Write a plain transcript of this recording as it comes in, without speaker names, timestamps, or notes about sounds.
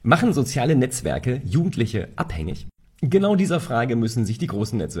Machen soziale Netzwerke Jugendliche abhängig? Genau dieser Frage müssen sich die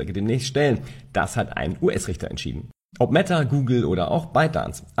großen Netzwerke demnächst stellen. Das hat ein US-Richter entschieden. Ob Meta, Google oder auch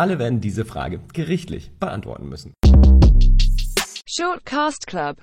ByteDance, alle werden diese Frage gerichtlich beantworten müssen. Shortcast Club